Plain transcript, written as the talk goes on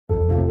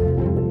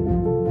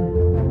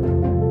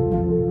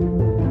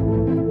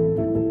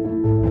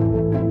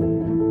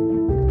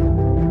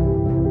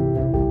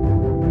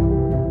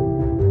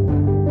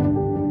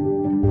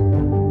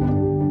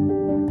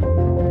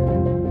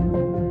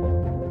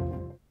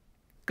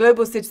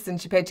Global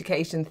citizenship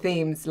education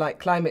themes like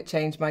climate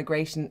change,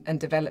 migration and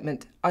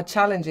development are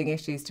challenging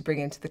issues to bring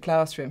into the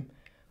classroom.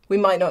 We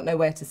might not know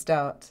where to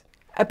start.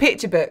 A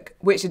picture book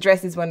which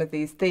addresses one of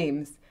these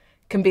themes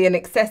can be an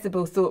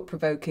accessible,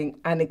 thought-provoking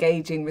and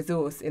engaging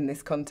resource in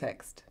this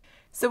context.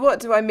 So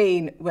what do I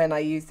mean when I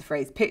use the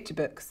phrase picture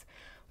books?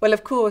 Well,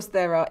 of course,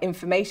 there are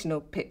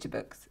informational picture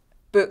books,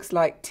 books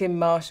like Tim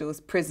Marshall's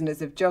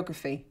Prisoners of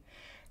Geography.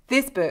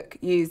 This book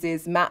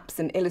uses maps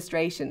and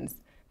illustrations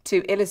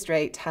to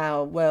illustrate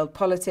how world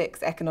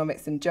politics,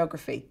 economics and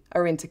geography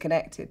are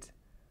interconnected.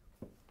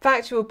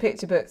 Factual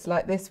picture books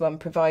like this one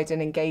provide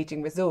an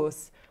engaging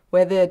resource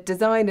where the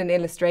design and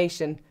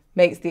illustration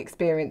makes the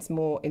experience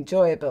more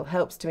enjoyable,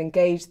 helps to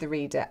engage the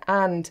reader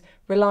and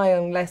rely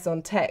less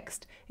on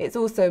text. It's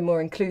also more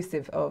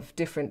inclusive of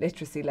different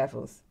literacy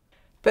levels.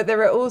 But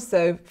there are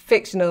also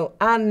fictional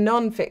and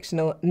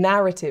non-fictional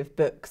narrative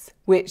books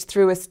which,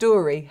 through a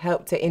story,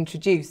 help to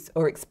introduce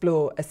or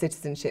explore a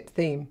citizenship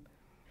theme.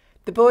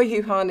 The Boy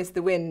Who Harnessed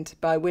the Wind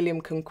by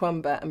William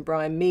Kamkwamba and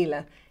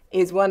Bryan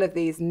is one of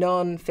these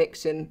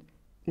non-fiction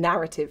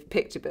narrative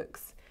picture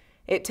books.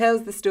 It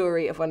tells the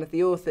story of one of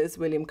the authors,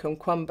 William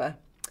Kamkwamba.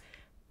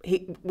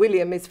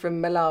 William is from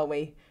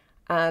Malawi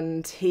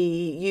and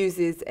he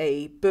uses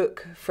a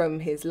book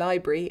from his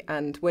library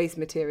and waste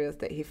materials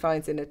that he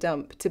finds in a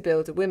dump to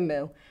build a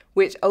windmill,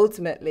 which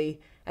ultimately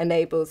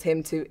enables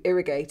him to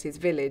irrigate his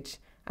village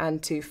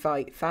and to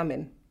fight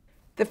famine.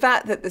 The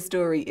fact that the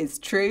story is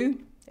true,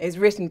 is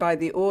written by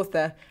the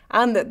author,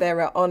 and that there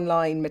are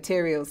online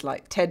materials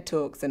like TED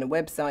Talks and a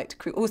website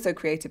also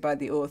created by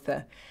the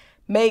author,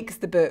 makes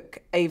the book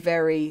a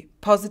very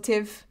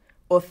positive,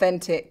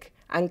 authentic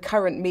and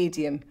current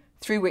medium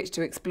through which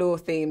to explore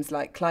themes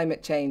like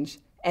climate change,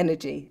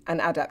 energy and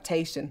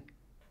adaptation.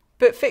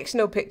 But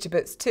fictional picture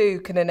books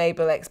too can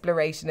enable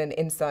exploration and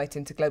insight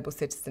into global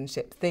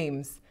citizenship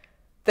themes.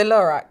 The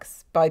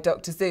Lorax by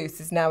Dr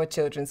Seuss is now a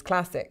children's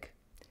classic.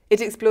 It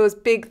explores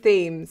big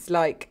themes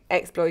like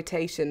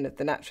exploitation of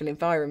the natural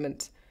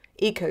environment,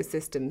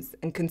 ecosystems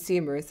and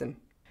consumerism.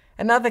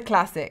 Another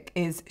classic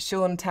is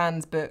Shaun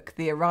Tan's book,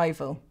 The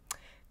Arrival.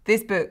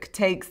 This book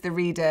takes the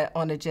reader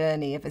on a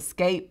journey of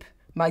escape,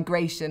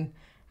 migration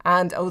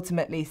and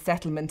ultimately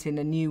settlement in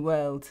a new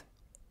world.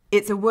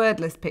 It's a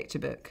wordless picture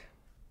book.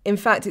 In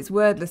fact, its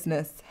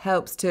wordlessness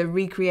helps to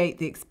recreate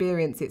the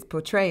experience it's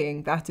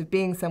portraying, that of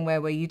being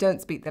somewhere where you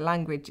don't speak the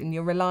language and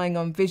you're relying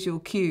on visual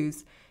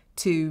cues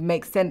to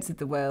make sense of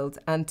the world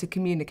and to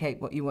communicate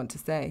what you want to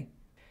say.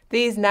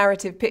 These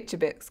narrative picture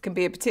books can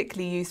be a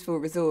particularly useful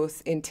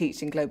resource in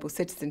teaching global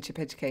citizenship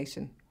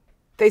education.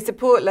 They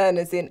support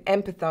learners in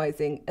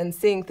empathising and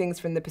seeing things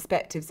from the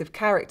perspectives of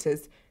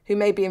characters who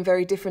may be in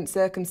very different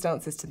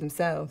circumstances to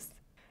themselves.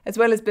 As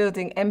well as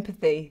building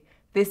empathy,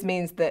 this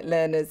means that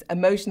learners'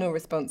 emotional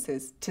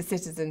responses to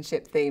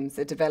citizenship themes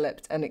are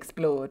developed and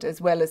explored, as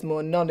well as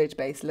more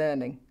knowledge-based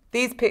learning.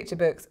 These picture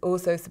books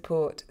also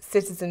support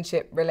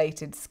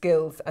citizenship-related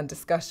skills and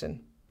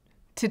discussion.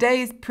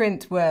 Today's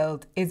print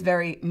world is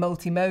very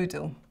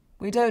multimodal.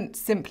 We don't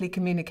simply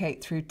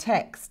communicate through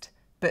text,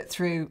 but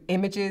through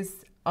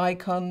images,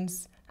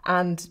 icons,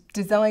 and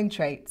design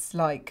traits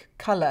like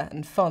colour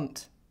and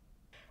font.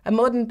 A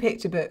modern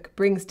picture book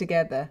brings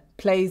together,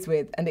 plays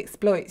with, and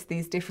exploits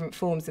these different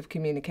forms of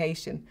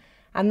communication,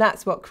 and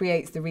that's what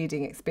creates the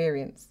reading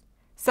experience.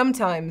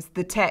 Sometimes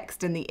the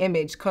text and the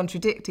image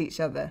contradict each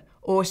other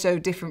or show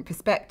different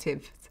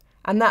perspectives,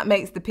 and that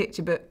makes the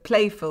picture book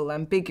playful,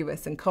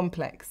 ambiguous and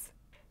complex.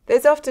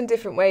 There's often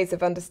different ways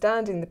of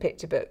understanding the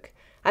picture book,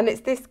 and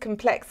it's this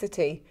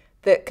complexity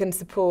that can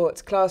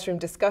support classroom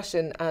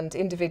discussion and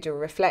individual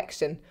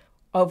reflection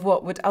of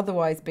what would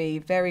otherwise be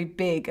very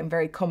big and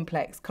very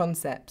complex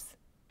concepts.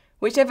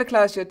 Whichever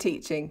class you're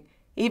teaching,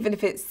 even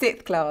if it's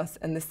 6th class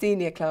and the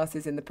senior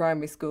classes in the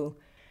primary school,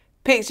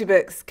 picture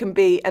books can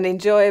be an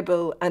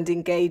enjoyable and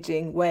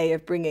engaging way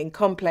of bringing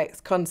complex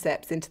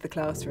concepts into the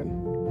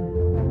classroom.